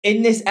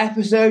In this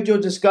episode,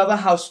 you'll discover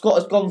how Scott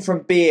has gone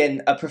from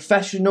being a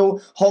professional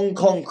Hong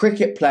Kong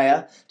cricket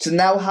player to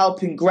now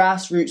helping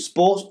grassroots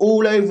sports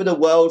all over the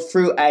world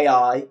through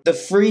AI, the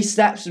 3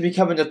 steps to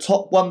becoming the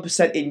top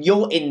 1% in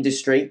your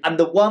industry, and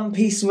the one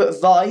piece of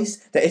advice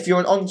that if you're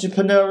an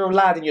entrepreneurial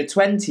lad in your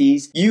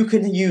 20s, you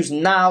can use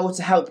now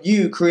to help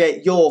you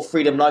create your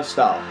freedom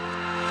lifestyle.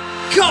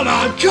 Come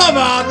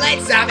on,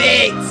 let's have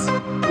it!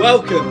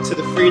 Welcome to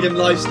the Freedom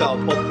Lifestyle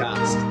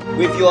Podcast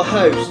with your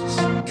hosts,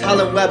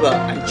 Callum Webber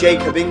and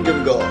Jacob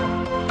Ingramgore.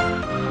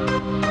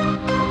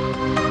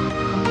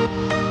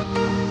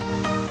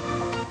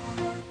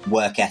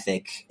 Work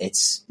ethic.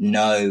 It's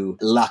no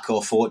luck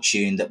or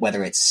fortune that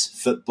whether it's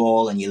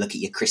football and you look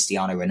at your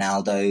Cristiano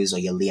Ronaldos or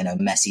your Lionel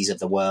Messis of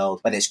the world,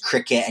 whether it's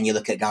cricket and you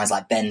look at guys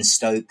like Ben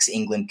Stokes,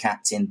 England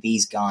captain,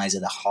 these guys are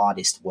the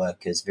hardest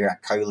workers.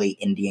 Virat Kohli,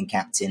 Indian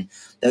captain,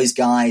 those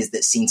guys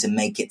that seem to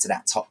make it to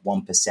that top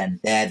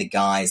 1%, they're the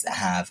guys that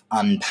have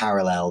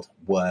unparalleled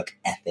work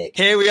ethic.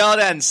 Here we are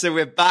then. So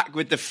we're back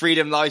with the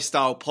Freedom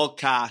Lifestyle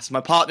Podcast. My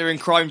partner in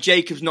crime,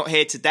 Jacob's not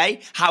here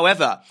today.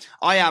 However,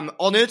 I am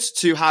honoured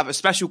to have a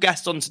special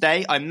guest on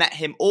today. I met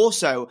him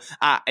also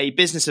at a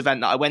business event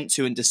that I went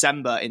to in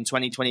December in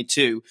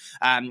 2022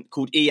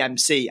 called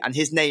EMC, and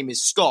his name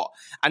is Scott.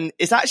 And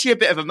it's actually a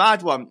bit of a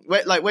mad one.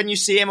 Like when you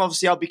see him,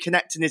 obviously I'll be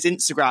connecting his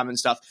Instagram and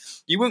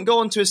stuff. You wouldn't go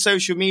onto his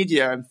social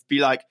media and be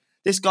like,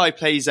 this guy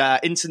plays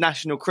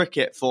international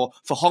cricket for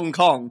Hong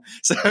Kong.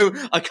 So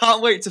I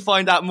can't wait to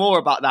find out more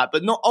about that.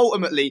 But not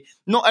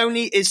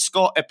only is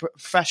Scott a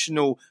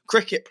professional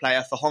cricket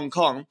player for Hong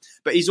Kong,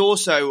 but he's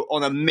also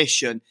on a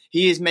mission.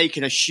 He is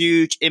making a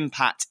huge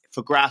impact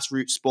for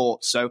grassroots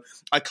sports. So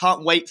I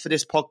can't wait for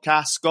this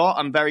podcast, Scott.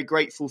 I'm very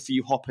grateful for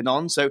you hopping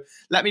on. So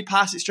let me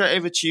pass it straight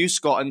over to you,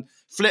 Scott, and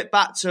flip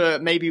back to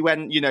maybe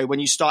when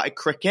you started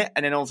cricket,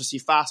 and then obviously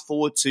fast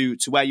forward to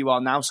where you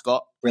are now,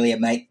 Scott.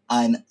 Brilliant, mate.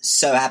 I'm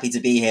so happy to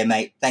be here,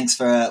 mate. Thanks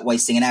for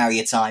wasting an hour of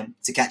your time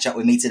to catch up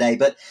with me today.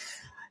 But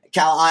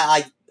Cal,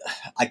 I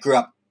grew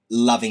up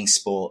loving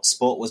sport.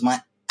 Sport was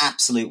my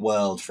absolute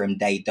world from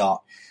day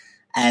dot.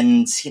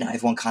 And,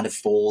 everyone kind of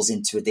falls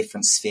into a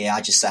different sphere. I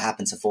just so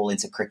happened to fall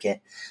into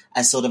cricket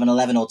as sort of an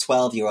 11 or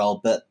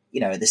 12-year-old. But,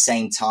 at the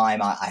same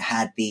time, I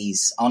had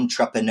these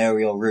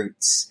entrepreneurial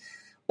roots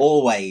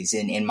always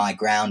in my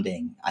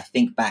grounding. I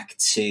think back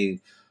to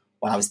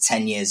when I was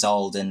 10 years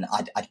old, and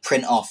I'd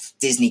print off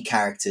Disney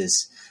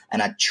characters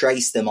and I'd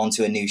trace them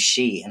onto a new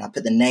sheet, and I'd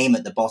put the name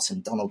at the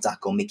bottom, Donald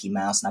Duck or Mickey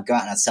Mouse, and I'd go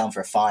out and I'd sell them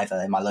for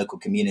 $5 in my local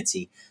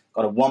community.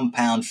 Got a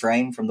 £1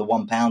 frame from the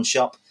 £1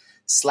 shop,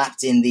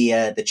 slapped in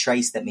the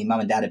trace that my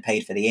mum and dad had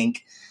paid for the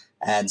ink,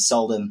 and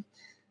sold them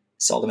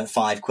at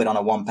 £5 on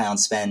a £1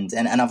 spend.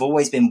 And I've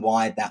always been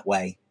wired that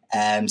way.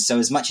 So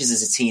as much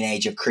as a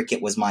teenager,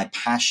 cricket was my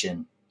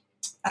passion.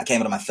 I came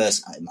out of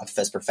my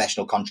first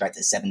professional contract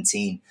at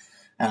 17.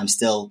 And I'm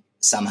still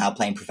somehow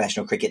playing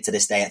professional cricket to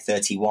this day at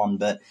 31.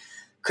 But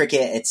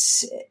cricket,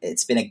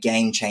 it's been a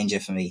game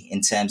changer for me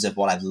in terms of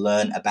what I've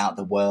learned about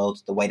the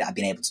world, the way that I've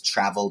been able to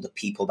travel, the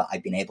people that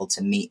I've been able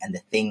to meet, and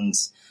the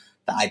things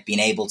that I've been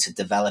able to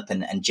develop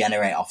and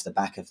generate off the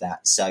back of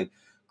that. So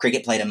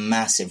cricket played a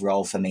massive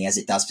role for me, as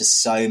it does for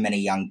so many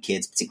young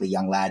kids, particularly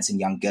young lads and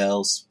young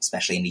girls,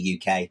 especially in the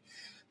UK.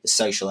 The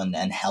social and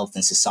health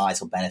and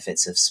societal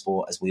benefits of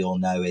sport, as we all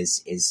know,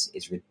 is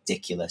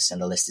ridiculous,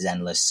 and the list is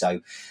endless. So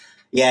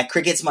yeah,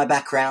 cricket's my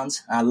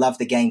background. I love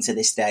the game to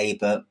this day,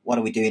 but what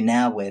are we doing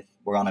now?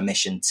 We're on a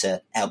mission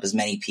to help as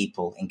many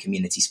people in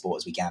community sport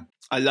as we can.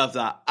 I love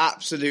that.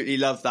 Absolutely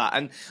love that.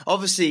 And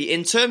obviously,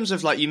 in terms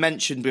of, like you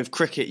mentioned with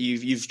cricket,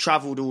 you've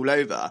travelled all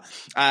over.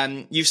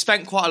 You've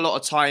spent quite a lot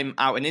of time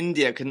out in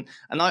India.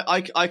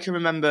 I can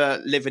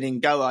remember living in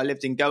Goa. I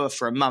lived in Goa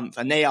for a month,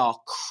 and they are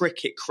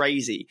cricket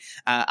crazy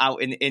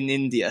out in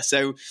India.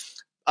 So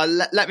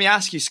let me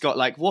ask you,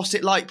 Scott, what's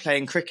it like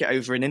playing cricket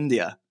over in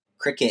India?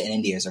 Cricket in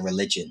India is a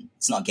religion.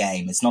 It's not a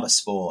game. It's not a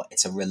sport.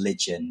 It's a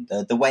religion.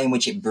 The way in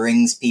which it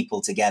brings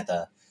people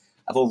together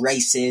of all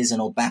races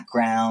and all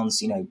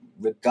backgrounds,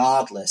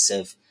 regardless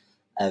of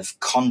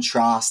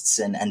contrasts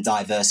and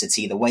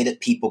diversity, the way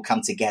that people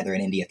come together in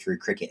India through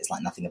cricket is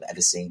like nothing I've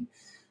ever seen.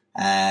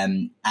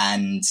 I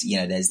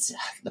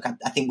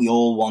think we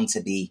all want to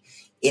be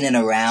in and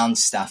around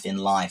stuff in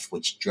life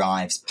which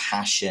drives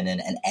passion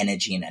and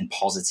energy and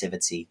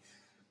positivity.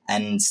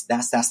 And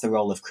that's the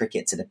role of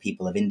cricket to the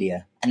people of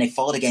India. And they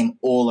follow the game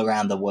all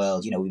around the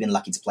world. We've been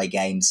lucky to play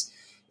games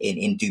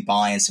in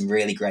Dubai and some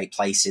really great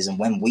places. And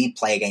when we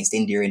play against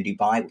India in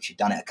Dubai, which we've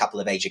done at a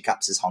couple of Asia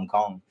Cups as Hong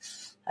Kong,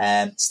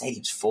 the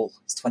stadium's full.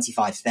 It's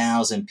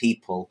 25,000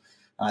 people.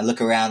 And I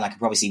look around, I can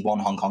probably see one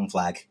Hong Kong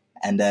flag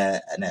and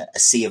a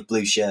sea of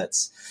blue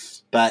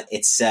shirts. But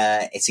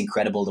it's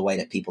incredible the way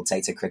that people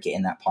take to cricket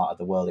in that part of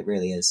the world. It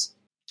really is.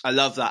 I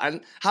love that.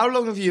 And how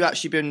long have you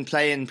actually been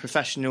playing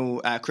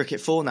professional cricket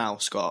for now,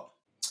 Scott?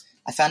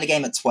 I found a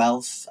game at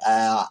 12.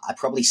 I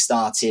probably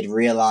started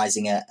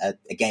realising a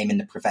game in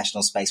the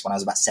professional space when I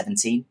was about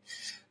 17.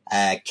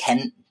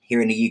 Kent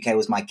here in the UK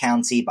was my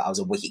county, but I was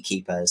a wicket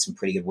keeper. There's some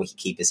pretty good wicket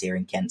keepers here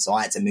in Kent, so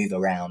I had to move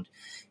around.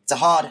 It's a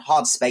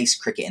hard space,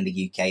 cricket in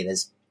the UK.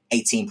 There's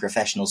 18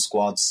 professional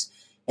squads,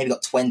 maybe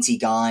got 20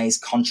 guys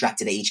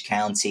contracted at each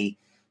county.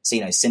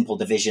 So, simple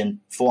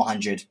division,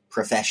 400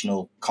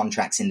 professional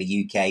contracts in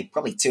the UK,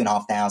 probably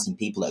 2,500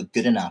 people that are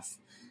good enough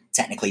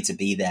technically to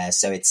be there.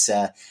 So it's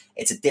a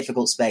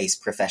difficult space,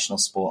 professional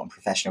sport and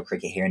professional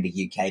cricket here in the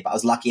UK. But I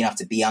was lucky enough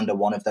to be under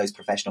one of those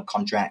professional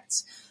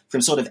contracts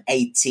from sort of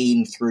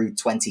 18 through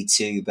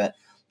 22. But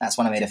that's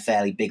when I made a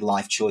fairly big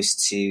life choice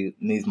to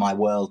move my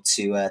world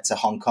to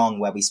Hong Kong,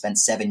 where we spent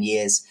 7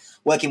 years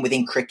working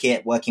within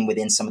cricket, working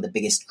within some of the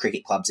biggest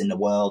cricket clubs in the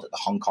world, at the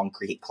Hong Kong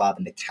Cricket Club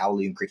and the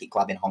Kowloon Cricket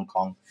Club in Hong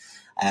Kong.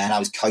 And I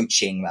was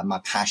coaching, and my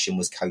passion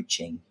was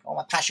coaching. Well,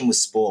 my passion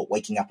was sport,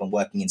 waking up and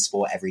working in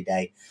sport every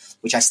day,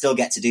 which I still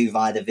get to do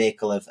via the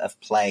vehicle of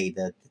play,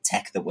 the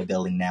tech that we're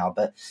building now.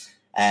 But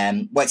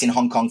worked in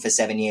Hong Kong for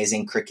 7 years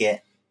in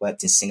cricket,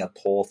 worked in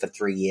Singapore for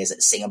 3 years at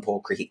the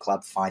Singapore Cricket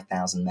Club,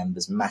 5,000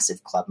 members,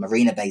 massive club,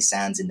 Marina Bay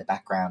Sands in the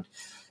background.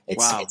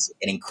 It's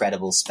an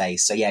incredible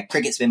space. So yeah,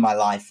 cricket's been my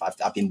life.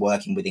 I've been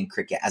working within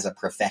cricket as a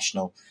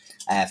professional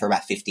for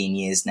about 15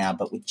 years now,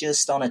 but we're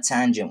just on a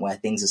tangent where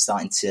things are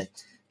starting to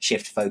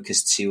shift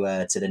focus to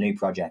the new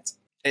project.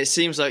 It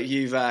seems like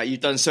you've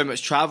done so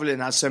much traveling,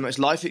 had so much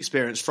life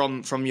experience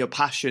from your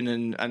passion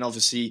and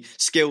obviously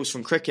skills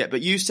from cricket.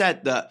 But you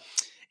said that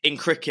in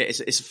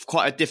cricket, it's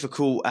quite a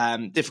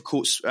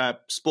difficult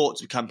sport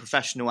to become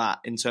professional at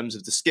in terms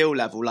of the skill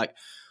level. Like,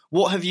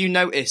 what have you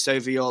noticed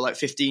over your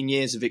 15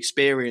 years of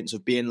experience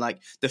of being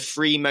the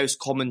three most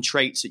common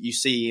traits that you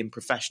see in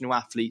professional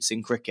athletes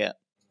in cricket?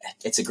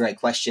 It's a great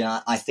question.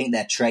 I think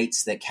they're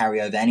traits that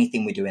carry over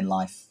anything we do in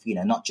life,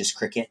 not just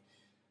cricket.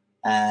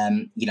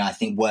 I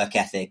think work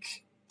ethic,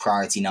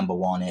 priority number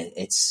one.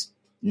 It's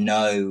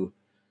no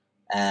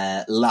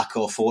luck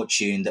or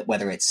fortune that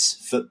whether it's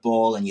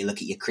football and you look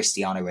at your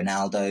Cristiano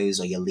Ronaldos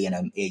or your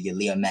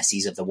Leo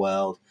Messis of the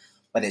world,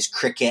 whether it's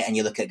cricket and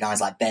you look at guys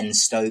like Ben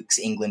Stokes,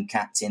 England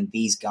captain,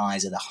 these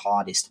guys are the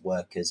hardest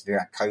workers.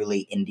 Virat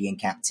Kohli, Indian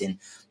captain,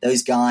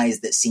 those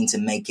guys that seem to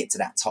make it to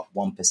that top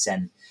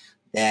 1%.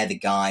 They're the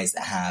guys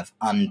that have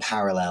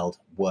unparalleled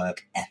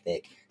work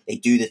ethic. They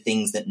do the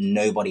things that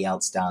nobody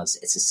else does.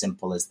 It's as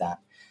simple as that.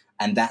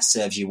 And that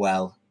serves you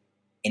well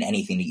in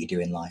anything that you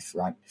do in life,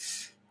 right?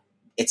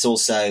 It's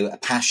also a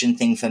passion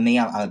thing for me.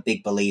 I'm a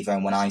big believer.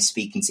 And when I'm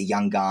speaking to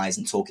young guys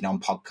and talking on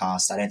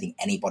podcasts, I don't think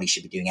anybody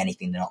should be doing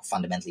anything they're not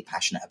fundamentally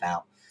passionate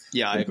about.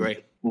 Yeah, I agree.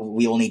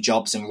 We all need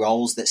jobs and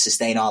roles that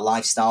sustain our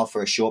lifestyle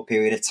for a short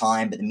period of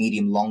time, but the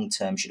medium long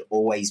term should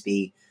always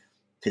be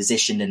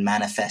positioned and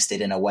manifested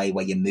in a way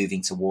where you're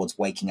moving towards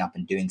waking up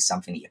and doing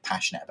something that you're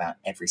passionate about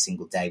every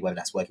single day, whether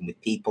that's working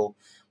with people,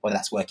 whether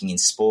that's working in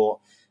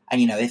sport.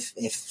 And,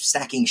 if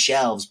stacking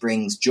shelves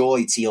brings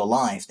joy to your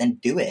life, then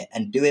do it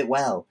and do it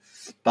well.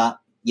 But,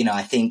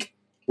 I think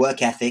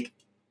work ethic,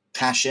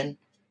 passion,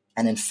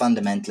 and then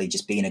fundamentally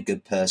just being a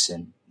good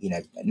person,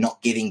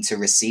 not giving to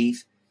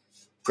receive,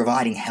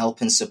 providing help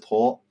and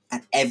support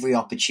at every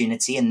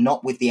opportunity and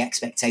not with the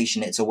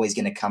expectation it's always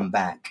going to come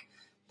back.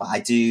 But I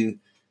do...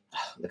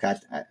 Look,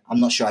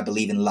 I'm not sure I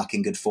believe in luck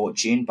and good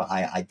fortune, but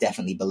I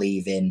definitely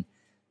believe in,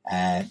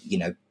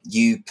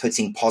 you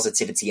putting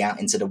positivity out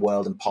into the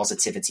world and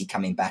positivity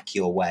coming back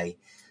your way.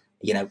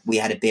 We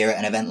had a beer at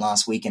an event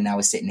last week and now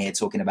we're sitting here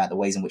talking about the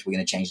ways in which we're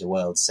going to change the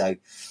world. So,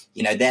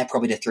 they're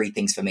probably the three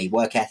things for me: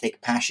 work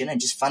ethic, passion, and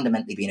just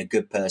fundamentally being a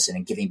good person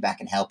and giving back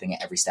and helping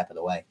at every step of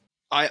the way.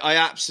 I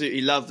absolutely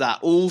love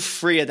that. All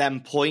three of them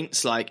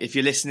points, if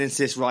you're listening to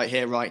this right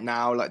here, right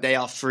now, they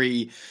are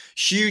three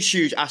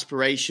huge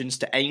aspirations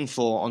to aim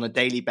for on a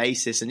daily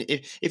basis. And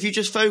if you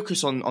just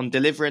focus on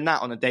delivering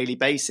that on a daily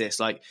basis,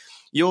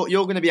 you're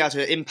going to be able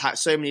to impact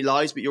so many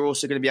lives, but you're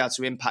also going to be able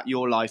to impact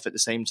your life at the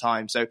same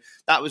time. So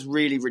that was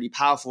really, really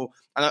powerful.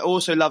 And I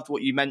also loved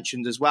what you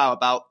mentioned as well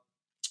about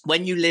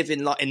when you live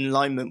in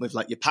alignment with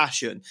your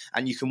passion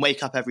and you can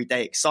wake up every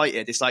day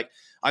excited. It's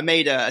I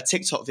made a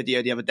TikTok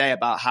video the other day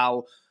about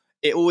how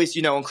it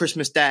always, on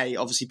Christmas Day,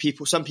 obviously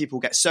some people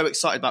get so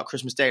excited about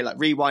Christmas Day,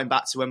 rewind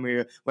back to when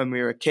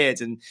we were a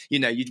kid and,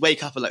 you'd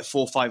wake up at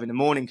 4 or 5 in the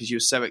morning because you were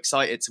so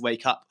excited to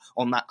wake up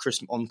on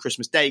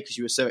Christmas Day because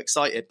you were so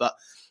excited. But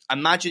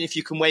imagine if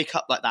you can wake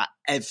up like that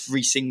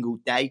every single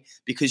day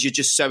because you're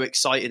just so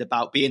excited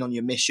about being on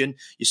your mission.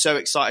 You're so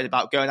excited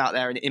about going out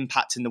there and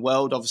impacting the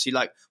world, obviously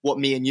what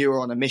me and you are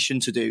on a mission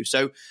to do.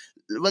 So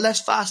let's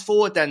fast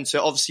forward then to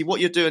obviously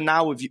what you're doing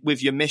now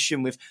with your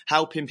mission, with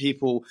helping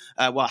people,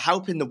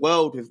 helping the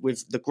world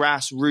with the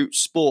grassroots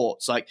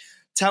sports.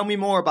 Tell me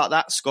more about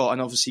that, Scott,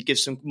 and obviously give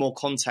some more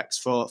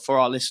context for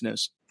our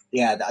listeners.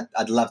 Yeah,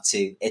 I'd love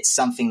to. It's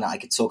something that I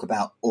could talk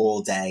about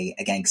all day,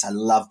 again, because I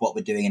love what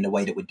we're doing and the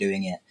way that we're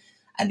doing it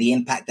and the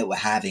impact that we're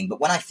having. But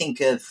when I think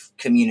of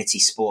community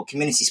sport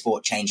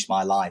changed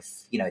my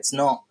life. It's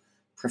not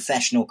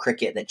professional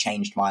cricket that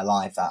changed my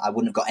life. I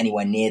wouldn't have got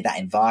anywhere near that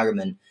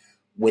environment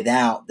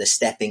without the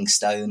stepping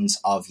stones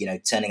of,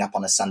 turning up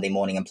on a Sunday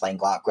morning and playing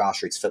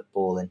grassroots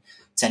football and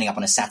turning up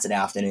on a Saturday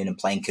afternoon and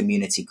playing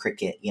community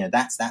cricket.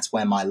 That's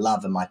where my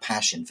love and my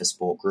passion for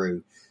sport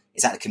grew.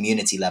 It's at the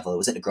community level. It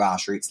was at the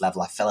grassroots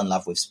level. I fell in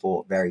love with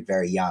sport very,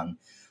 very young.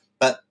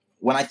 But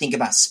when I think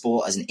about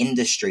sport as an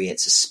industry,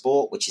 it's a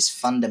sport which is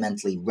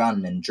fundamentally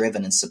run and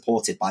driven and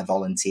supported by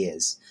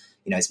volunteers.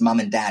 It's mum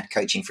and dad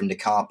coaching from the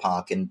car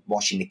park and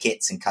washing the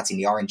kits and cutting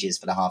the oranges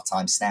for the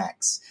halftime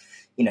snacks.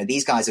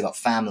 These guys have got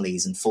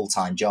families and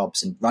full-time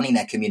jobs, and running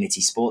their community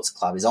sports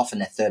club is often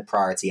their third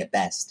priority at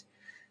best.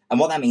 And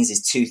what that means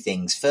is two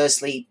things.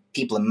 Firstly,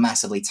 people are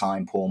massively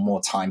time poor,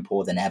 more time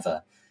poor than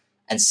ever.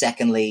 And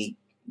secondly,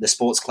 the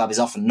sports club is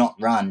often not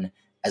run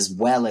as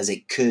well as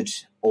it could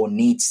or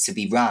needs to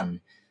be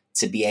run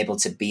to be able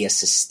to be a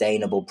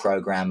sustainable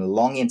program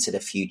long into the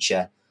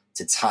future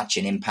to touch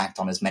and impact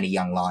on as many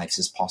young lives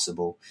as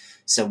possible.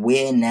 So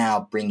we're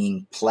now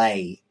bringing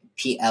play,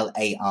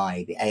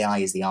 PLAI. The AI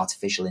is the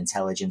artificial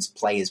intelligence.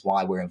 Play is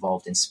why we're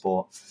involved in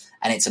sport.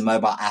 And it's a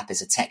mobile app.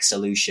 It's a tech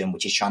solution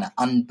which is trying to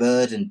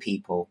unburden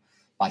people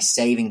by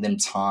saving them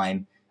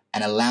time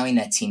and allowing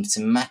their teams to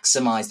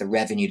maximize the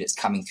revenue that's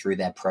coming through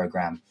their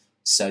program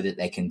so that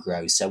they can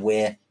grow. So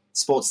we're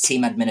sports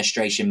team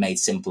administration made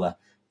simpler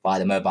by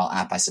the mobile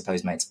app, I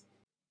suppose, mate.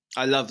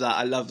 I love that.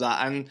 I love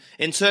that. And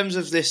in terms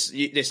of this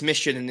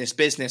mission and this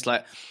business,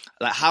 like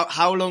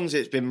how long has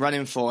it been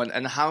running for,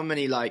 and how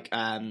many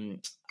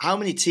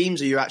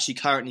teams are you actually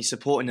currently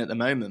supporting at the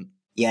moment?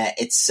 Yeah,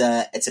 it's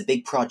a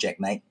big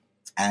project, mate.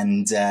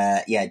 And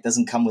it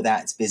doesn't come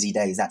without its busy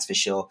days, that's for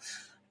sure.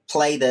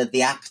 Play,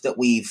 the app that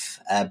we've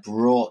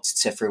brought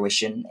to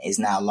fruition, is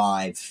now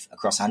live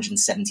across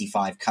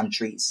 175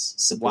 countries,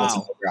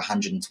 supporting over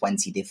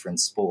 120 different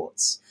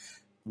sports.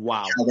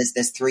 Wow.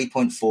 There's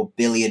 3.4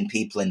 billion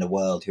people in the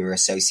world who are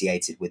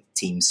associated with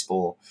team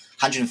sport,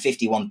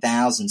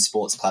 151,000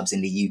 sports clubs in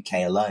the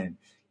UK alone.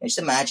 Just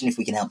imagine if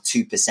we can help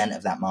 2%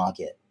 of that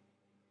market.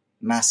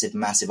 Massive,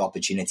 massive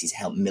opportunity to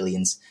help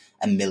millions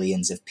and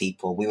millions of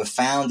people. We were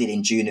founded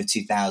in June of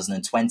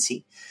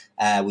 2020.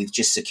 We've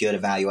just secured a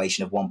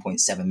valuation of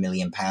 £1.7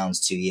 million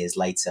 2 years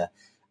later,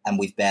 and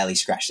we've barely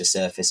scratched the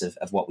surface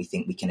of what we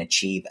think we can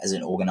achieve as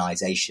an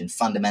organization.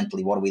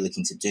 Fundamentally, what are we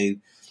looking to do?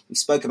 We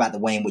spoke about the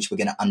way in which we're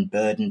going to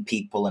unburden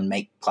people and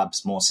make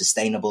clubs more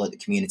sustainable at the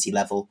community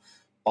level.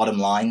 Bottom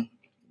line,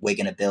 we're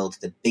going to build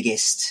the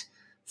biggest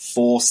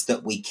force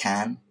that we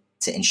can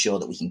to ensure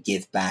that we can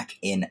give back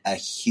in a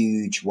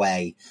huge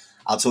way.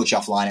 I'll talk to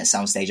you offline at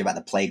some stage about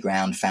the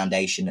Playground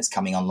Foundation that's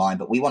coming online,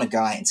 but we want to go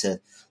out into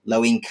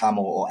low-income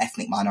or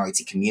ethnic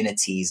minority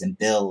communities and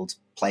build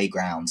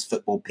playgrounds,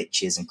 football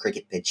pitches and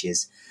cricket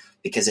pitches,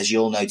 because as you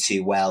all know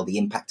too well, the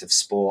impact of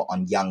sport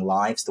on young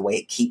lives, the way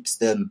it keeps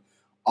them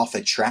off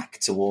a track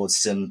towards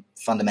some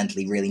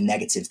fundamentally really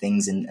negative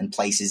things and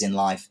places in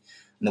life,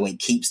 and the way it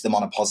keeps them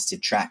on a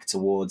positive track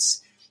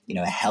towards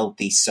a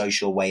healthy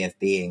social way of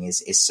being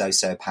is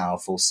so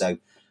powerful. So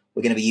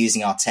we're going to be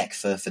using our tech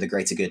for the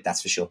greater good,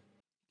 that's for sure.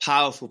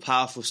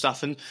 Powerful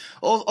stuff. And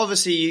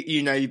obviously,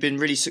 you've been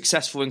really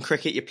successful in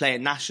cricket. You're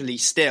playing nationally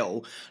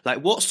still.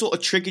 Like, what sort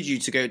of triggered you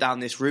to go down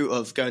this route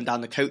of going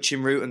down the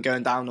coaching route and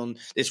going down on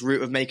this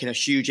route of making a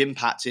huge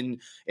impact in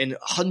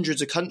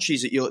hundreds of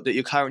countries that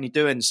you're currently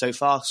doing so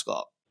far,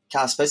 Scott?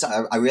 I suppose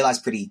I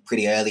realized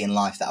pretty early in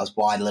life that I was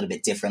wired a little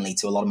bit differently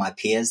to a lot of my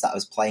peers that I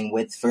was playing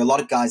with. For a lot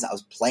of guys that I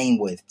was playing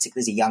with,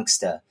 particularly as a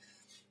youngster,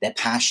 their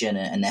passion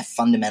and their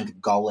fundamental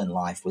goal in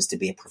life was to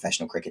be a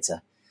professional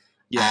cricketer.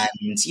 Yeah.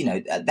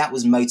 And, that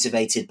was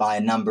motivated by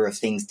a number of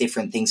things,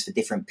 different things for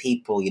different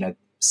people.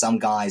 Some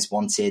guys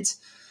wanted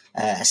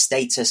a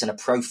status and a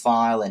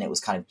profile, and it was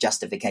kind of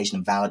justification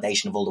and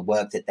validation of all the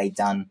work that they'd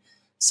done.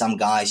 Some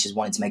guys just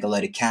wanted to make a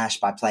load of cash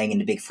by playing in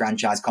the big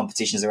franchise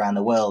competitions around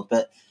the world.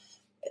 But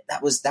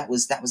that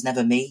was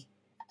never me.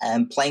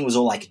 Playing was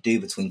all I could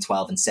do between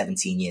 12 and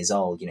 17 years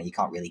old. You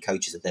can't really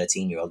coach as a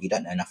 13-year-old. You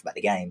don't know enough about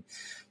the game.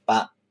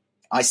 But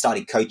I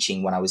started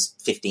coaching when I was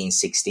 15,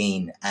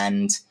 16,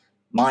 and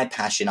my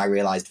passion, I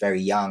realized very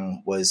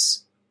young,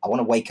 was I want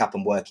to wake up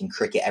and work in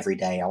cricket every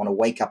day. I want to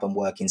wake up and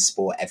work in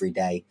sport every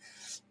day,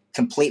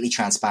 completely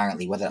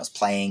transparently, whether that was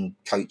playing,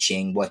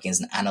 coaching, working as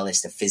an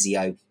analyst, a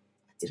physio. I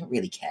didn't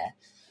really care.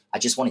 I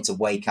just wanted to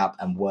wake up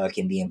and work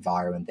in the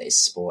environment that is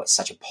sport. It's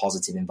such a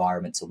positive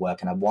environment to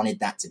work, and I wanted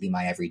that to be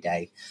my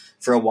everyday.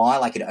 For a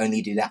while, I could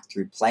only do that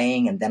through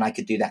playing, and then I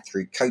could do that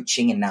through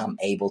coaching, and now I'm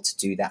able to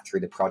do that through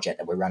the project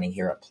that we're running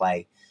here at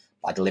Play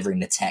by delivering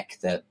the tech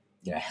that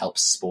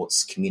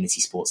helps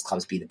community sports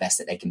clubs be the best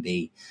that they can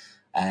be.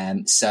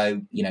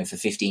 So, for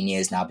 15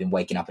 years now, I've been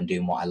waking up and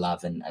doing what I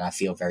love, and I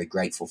feel very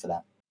grateful for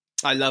that.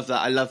 I love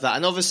that.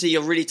 And obviously,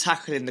 you're really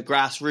tackling the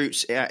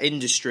grassroots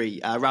industry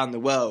around the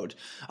world.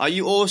 Are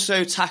you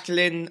also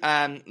tackling,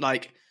 aiming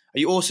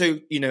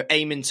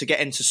to get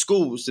into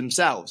schools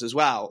themselves as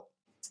well?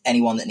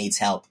 Anyone that needs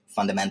help,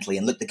 fundamentally.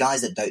 And look, the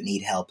guys that don't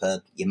need help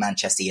are your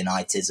Manchester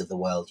Uniteds of the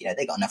world.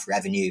 They got enough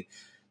revenue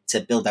to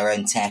build their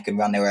own tech and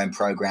run their own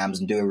programs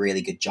and do a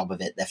really good job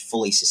of it. They're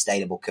fully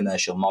sustainable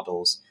commercial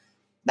models.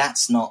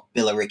 That's not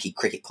Billericay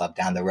Cricket Club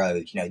down the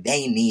road.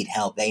 They need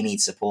help. They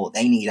need support.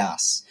 They need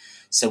us.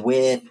 So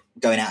we're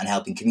going out and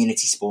helping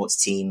community sports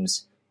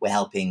teams. We're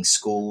helping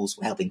schools.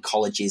 We're helping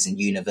colleges and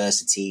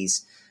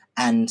universities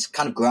and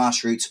kind of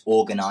grassroots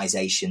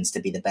organizations to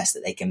be the best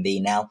that they can be.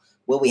 Now,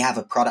 Will we have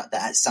a product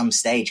that at some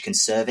stage can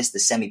service the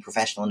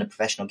semi-professional and the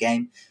professional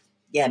game?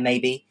 Yeah,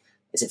 maybe.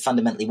 Is it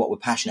fundamentally what we're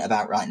passionate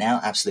about right now?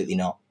 Absolutely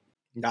not.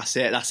 That's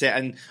it.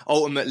 And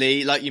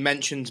ultimately, like you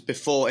mentioned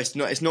before, it's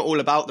not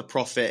all about the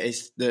profit.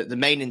 It's the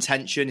main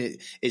intention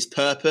is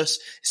purpose.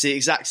 It's the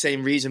exact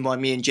same reason why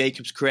me and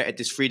Jacobs created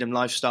this Freedom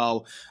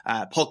Lifestyle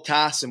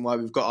podcast, and why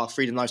we've got our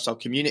Freedom Lifestyle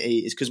community,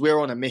 is because we're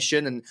on a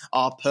mission, and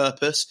our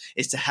purpose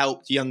is to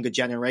help the younger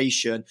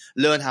generation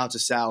learn how to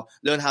sell,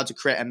 learn how to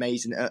create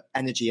amazing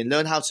energy, and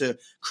learn how to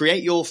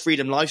create your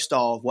freedom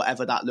lifestyle,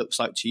 whatever that looks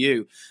like to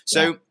you.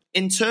 So. Yeah.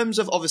 In terms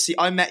of, obviously,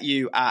 I met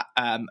you at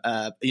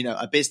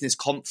a business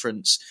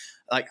conference.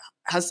 Like,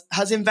 has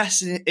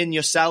investing in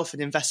yourself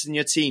and investing in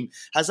your team,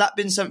 has that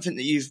been something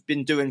that you've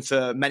been doing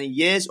for many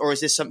years, or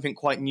is this something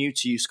quite new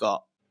to you,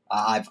 Scott?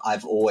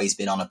 I've always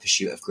been on a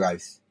pursuit of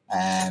growth.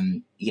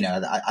 I'd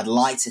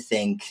like to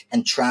think,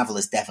 and travel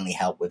has definitely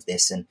helped with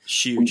this. And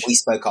huge. We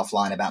spoke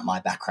offline about my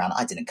background.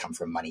 I didn't come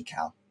from money,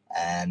 Cal.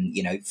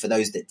 For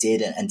those that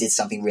did and did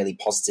something really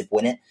positive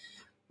with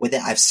it,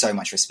 I have so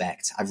much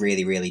respect. I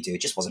really, really do.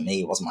 It just wasn't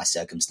me. It wasn't my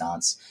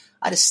circumstance.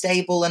 I had a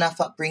stable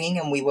enough upbringing,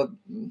 and we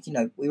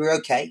were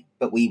okay,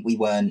 but we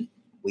weren't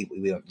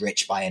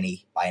rich by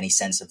any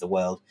sense of the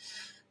word.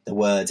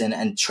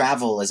 And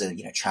travel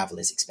travel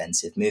is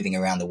expensive. Moving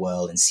around the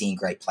world and seeing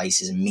great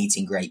places and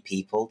meeting great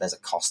people, there's a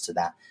cost to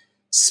that.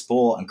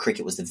 Sport and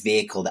cricket was the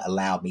vehicle that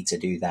allowed me to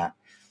do that.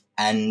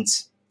 And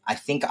I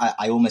think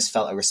I almost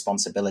felt a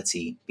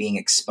responsibility being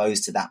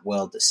exposed to that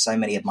world that so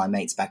many of my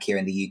mates back here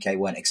in the UK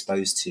weren't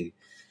exposed to.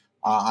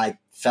 I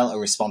felt a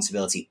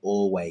responsibility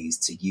always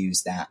to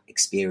use that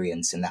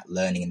experience and that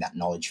learning and that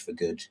knowledge for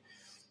good.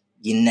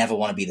 You never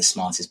want to be the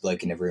smartest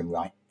bloke in the room,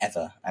 right?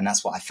 Ever. And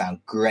that's what I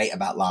found great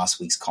about last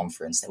week's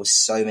conference. There were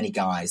so many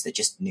guys that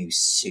just knew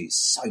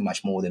so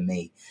much more than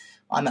me.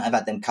 I might have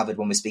had them covered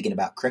when we're speaking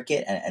about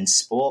cricket and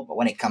sport, but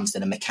when it comes to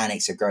the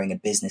mechanics of growing a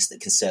business that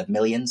can serve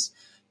millions,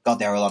 God,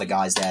 there are a lot of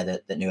guys there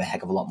that knew a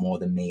heck of a lot more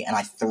than me. And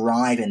I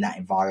thrive in that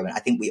environment. I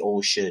think we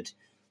all should,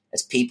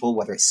 as people,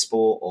 whether it's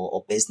sport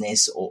or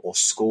business or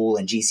school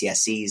and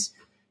GCSEs,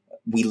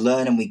 we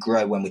learn and we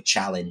grow when we're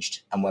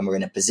challenged and when we're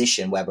in a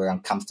position where we're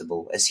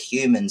uncomfortable. As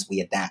humans, we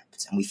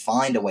adapt and we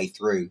find a way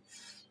through.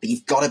 But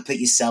you've got to put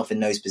yourself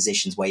in those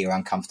positions where you're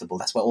uncomfortable.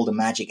 That's where all the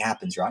magic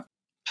happens, right?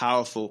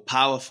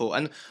 Powerful.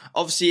 And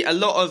obviously a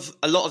lot of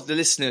the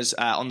listeners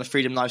on the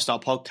Freedom Lifestyle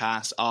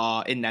podcast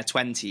are in their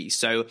 20s.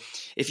 So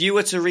if you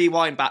were to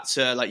rewind back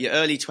to like your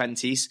early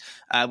 20s,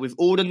 with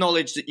all the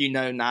knowledge that you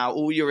know now,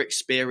 all your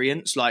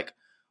experience, like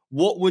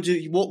what would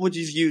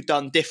you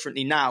done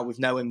differently now with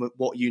knowing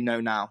what you know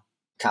now?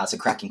 Carl, it's a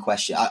cracking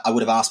question. I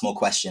would have asked more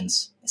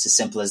questions. It's as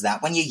simple as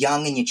that. When you're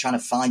young and you're trying to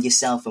find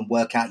yourself and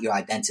work out your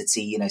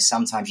identity,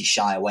 sometimes you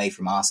shy away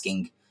from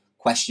asking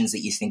questions that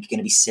you think are going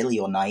to be silly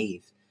or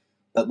naive.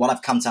 But what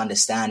I've come to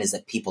understand is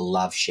that people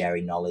love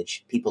sharing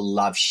knowledge. People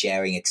love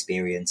sharing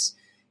experience.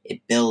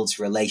 It builds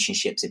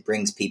relationships. It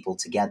brings people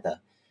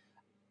together.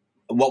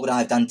 What would I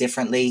have done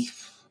differently?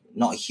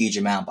 Not a huge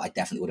amount, but I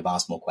definitely would have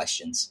asked more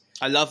questions.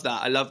 I love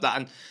that.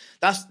 And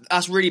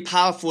that's really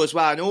powerful as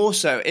well. And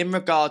also in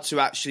regard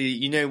to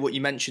actually, what you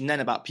mentioned then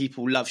about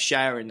people love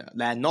sharing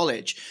their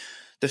knowledge.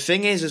 The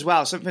thing is as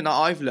well, something that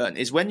I've learned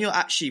is when you're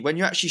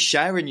actually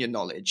sharing your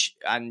knowledge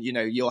and,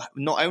 you're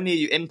not only are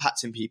you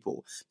impacting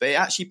people, but it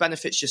actually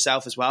benefits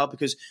yourself as well,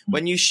 because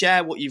when you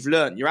share what you've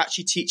learned, you're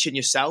actually teaching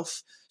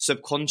yourself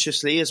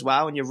subconsciously as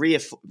well, and you're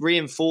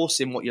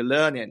reinforcing what you're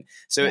learning.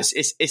 So yeah.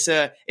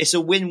 It's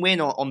a win-win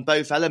on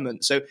both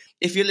elements. So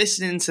if you're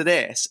listening to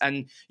this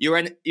and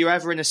you're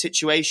ever in a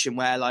situation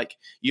where like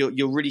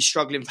you're really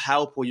struggling for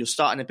help, or you're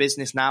starting a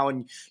business now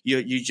and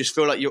you just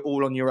feel like you're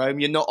all on your own,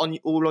 you're not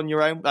all on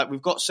your own. Like,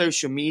 we've got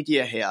social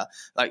media here.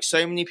 Like,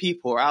 so many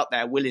people are out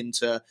there willing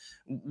to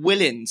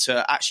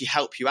actually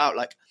help you out.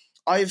 Like,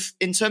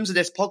 in terms of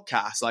this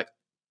podcast, like,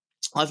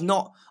 I've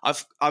not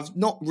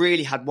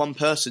really had one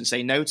person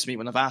say no to me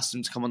when I've asked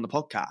them to come on the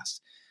podcast.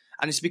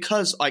 And it's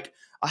because like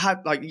I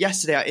had, like,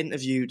 yesterday I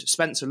interviewed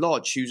Spencer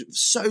Lodge, who's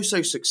so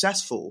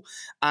successful.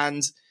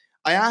 And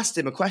I asked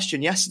him a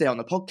question yesterday on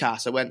the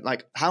podcast. I went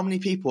like, how many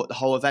people at the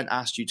whole event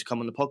asked you to come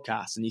on the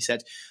podcast? And he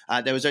said,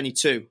 there was only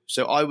 2.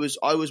 So I was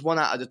one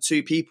out of the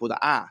 2 people that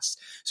asked.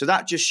 So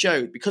that just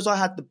showed, because I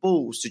had the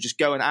balls to just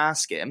go and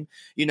ask him,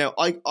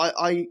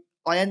 I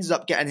ended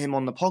up getting him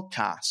on the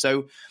podcast.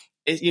 So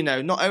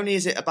not only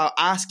is it about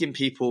asking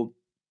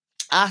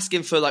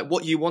for like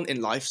what you want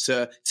in life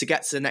to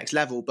get to the next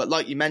level, but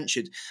like you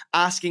mentioned,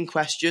 asking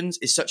questions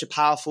is such a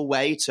powerful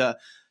way to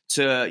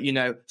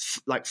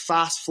like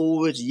fast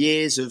forward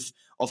years of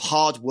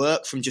hard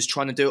work from just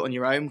trying to do it on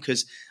your own.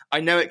 Because I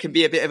know it can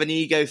be a bit of an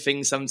ego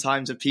thing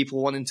sometimes of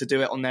people wanting to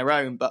do it on their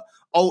own, but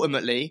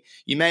ultimately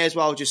you may as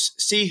well just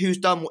see who's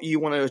done what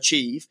you want to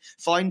achieve,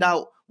 find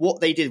out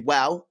what they did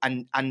well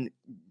and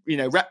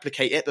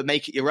replicate it, but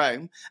make it your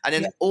own. And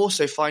then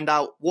also find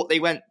out what they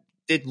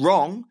did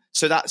wrong,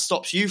 so that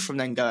stops you from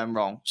then going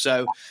wrong.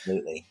 So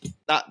absolutely,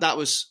 that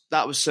was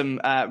some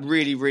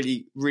really,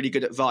 really, really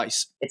good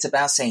advice. It's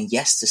about saying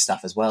yes to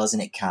stuff as well, isn't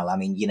it, Cal? I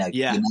mean, you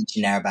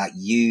mentioned there about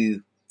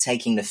you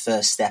taking the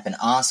first step and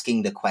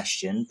asking the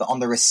question. But on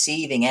the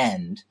receiving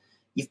end,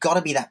 you've got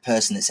to be that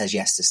person that says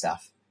yes to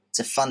stuff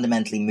to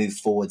fundamentally move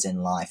forwards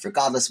in life,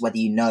 regardless of whether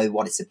you know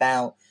what it's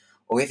about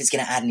or if it's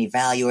going to add any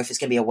value or if it's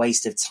going to be a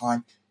waste of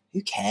time.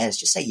 Who cares?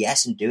 Just say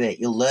yes and do it.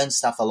 You'll learn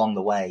stuff along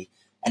the way.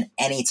 And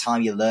any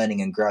time you're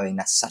learning and growing,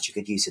 that's such a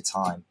good use of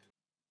time.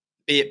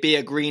 Be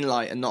a green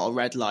light and not a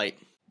red light.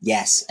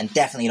 Yes, and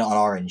definitely not an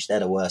orange. They're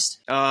the worst.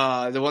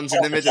 The ones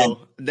in the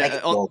middle.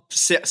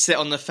 Sit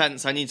on the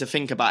fence. I need to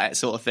think about it,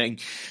 sort of thing.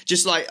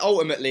 Just like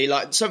ultimately,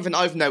 like something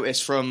I've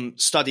noticed from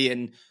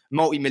studying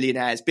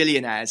multimillionaires,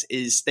 billionaires,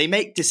 is they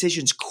make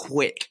decisions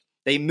quick.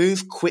 They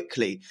move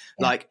quickly.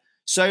 Yeah.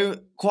 So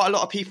quite a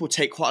lot of people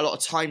take quite a lot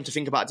of time to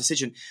think about a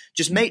decision.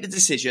 Just make the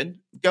decision,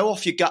 go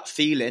off your gut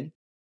feeling.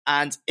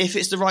 And if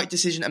it's the right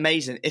decision,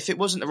 amazing. If it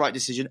wasn't the right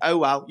decision, oh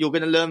well, you're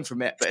going to learn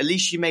from it. But at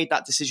least you made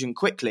that decision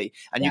quickly,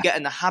 and you get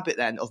in the habit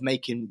then of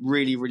making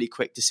really, really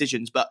quick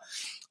decisions. But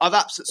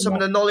some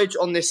of the knowledge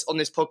on this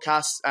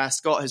podcast,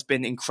 Scott, has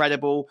been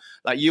incredible.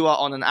 Like, you are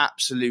on an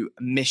absolute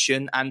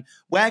mission. And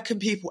where can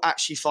people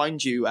actually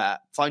find you,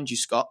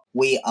 Scott?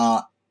 We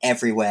are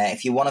everywhere.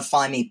 If you want to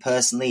find me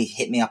personally,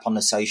 hit me up on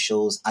the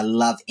socials. I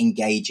love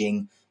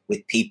engaging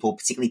with people,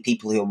 particularly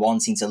people who are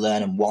wanting to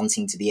learn and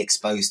wanting to be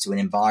exposed to an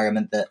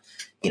environment that,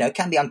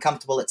 can be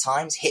uncomfortable at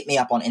times. Hit me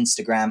up on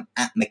Instagram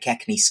at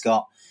McKechnie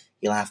Scott.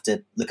 You'll have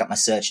to look up my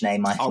search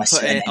name. I'll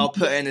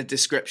put it in a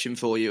description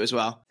for you as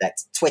well.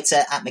 That's Twitter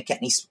at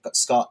McKechnie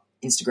Scott,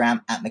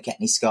 Instagram at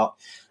McKechnie Scott.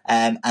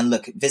 And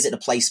look, visit the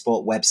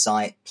PlaySport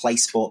website,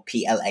 PlaySport,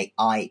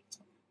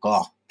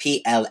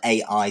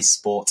 PLAI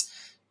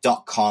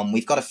sport.com.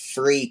 We've got a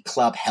free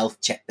club health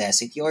check there.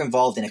 So if you're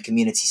involved in a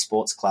community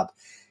sports club,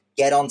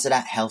 get onto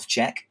that health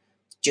check.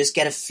 Just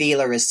get a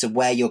feeler as to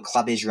where your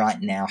club is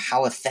right now.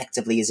 How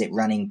effectively is it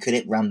running? Could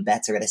it run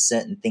better? Are there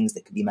certain things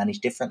that could be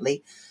managed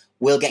differently?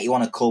 We'll get you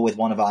on a call with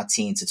one of our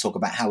team to talk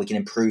about how we can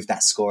improve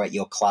that score at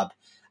your club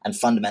and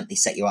fundamentally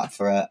set you up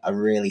for a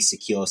really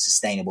secure,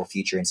 sustainable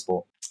future in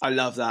sport. I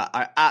love that.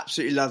 I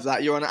absolutely love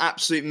that. You're on an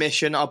absolute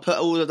mission. I'll put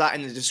all of that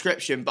in the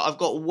description, but I've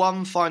got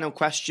one final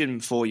question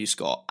for you,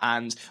 Scott.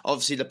 And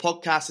obviously the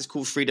podcast is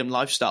called Freedom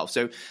Lifestyle.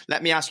 So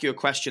let me ask you a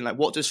question. Like,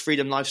 what does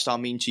freedom lifestyle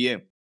mean to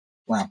you?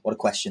 Wow, what a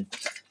question.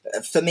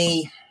 For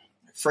me,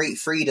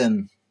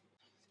 freedom,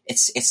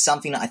 it's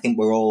something that I think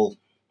we're all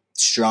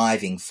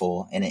striving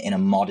for in a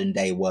modern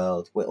day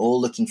world. We're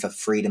all looking for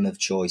freedom of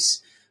choice,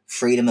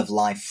 freedom of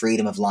life,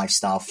 freedom of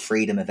lifestyle,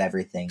 freedom of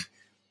everything.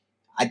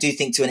 I do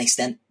think to an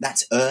extent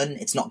that's earned.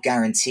 It's not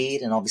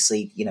guaranteed. And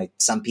obviously,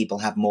 some people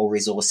have more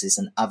resources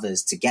than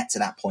others to get to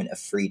that point of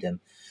freedom,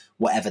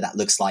 whatever that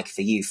looks like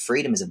for you.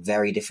 Freedom is a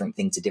very different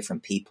thing to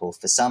different people.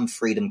 For some,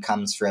 freedom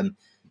comes from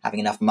having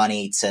enough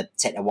money to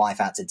take their wife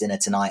out to dinner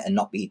tonight and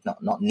not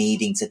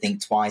needing to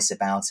think twice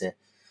about it.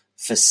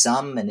 For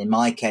some, and in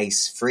my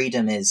case,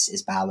 freedom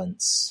is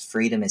balance.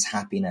 Freedom is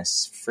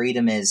happiness.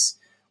 Freedom is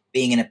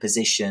being in a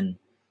position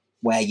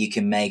where you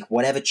can make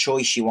whatever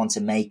choice you want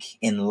to make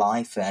in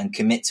life and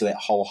commit to it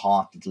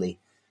wholeheartedly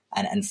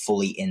and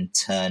fully in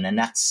turn. And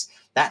that's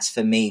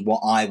for me what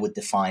I would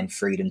define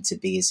freedom to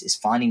be, is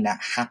finding that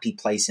happy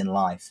place in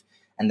life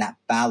and that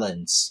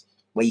balance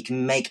where you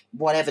can make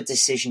whatever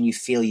decision you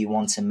feel you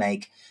want to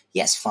make.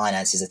 Yes,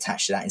 finance is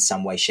attached to that in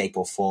some way, shape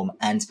or form.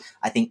 And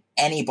I think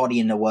anybody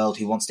in the world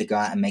who wants to go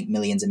out and make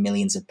millions and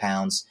millions of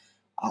pounds,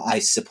 I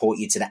support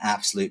you to the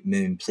absolute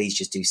moon. Please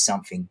just do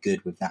something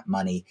good with that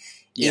money.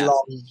 Yeah.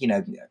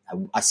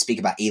 Elon, I speak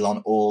about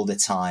Elon all the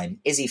time.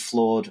 Is he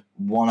flawed?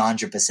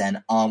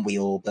 100%. Aren't we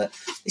all? But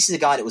this is a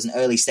guy that was an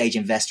early stage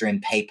investor in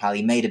PayPal.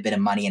 He made a bit of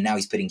money and now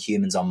he's putting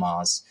humans on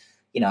Mars.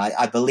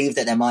 I believe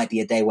that there might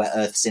be a day where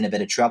Earth's in a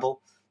bit of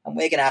trouble and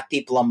we're going to have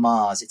people on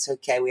Mars. It's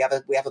okay. We have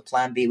a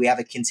plan B. We have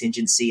a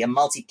contingency, a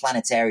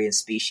multi-planetarian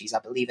species. I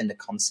believe in the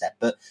concept.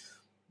 But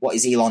what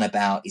is Elon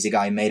about? He's a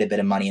guy who made a bit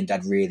of money and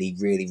did really,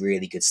 really,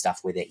 really good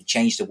stuff with it. He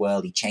changed the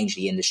world. He changed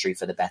the industry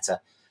for the better.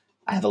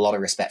 I have a lot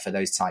of respect for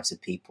those types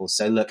of people.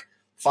 So look,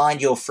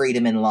 find your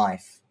freedom in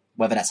life,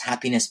 whether that's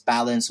happiness,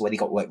 balance, or whether you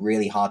got to work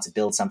really hard to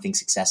build something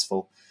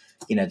successful.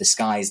 The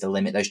sky is the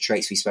limit. Those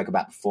traits we spoke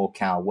about before,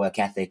 Cal, work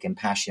ethic and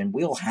passion,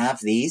 we all have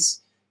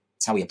these.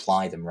 It's how we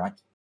apply them, right?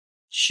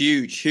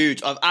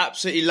 Huge. I've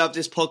absolutely loved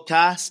this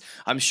podcast.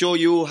 I'm sure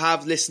you all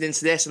have listening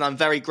to this, and I'm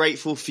very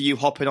grateful for you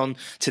hopping on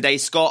today,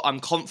 Scott. I'm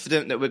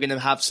confident that we're going to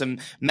have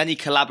many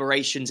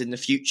collaborations in the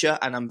future,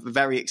 and I'm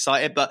very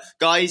excited. But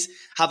guys,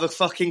 have a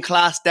fucking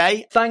class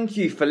day. Thank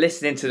you for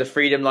listening to the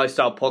Freedom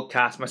Lifestyle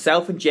Podcast.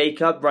 Myself and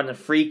Jacob run a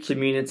free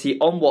community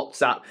on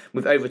WhatsApp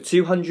with over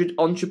 200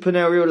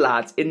 entrepreneurial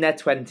lads in their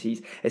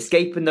 20s,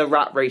 escaping the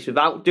rat race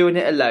without doing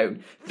it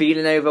alone,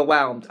 feeling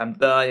overwhelmed and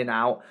burning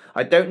out.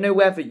 I don't know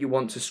whether you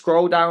want to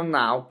scroll down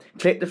now,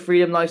 click the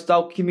Freedom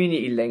Lifestyle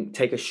community link,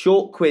 take a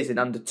short quiz in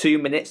under 2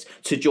 minutes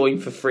to join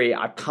for free.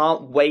 I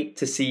can't wait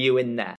to see you in there.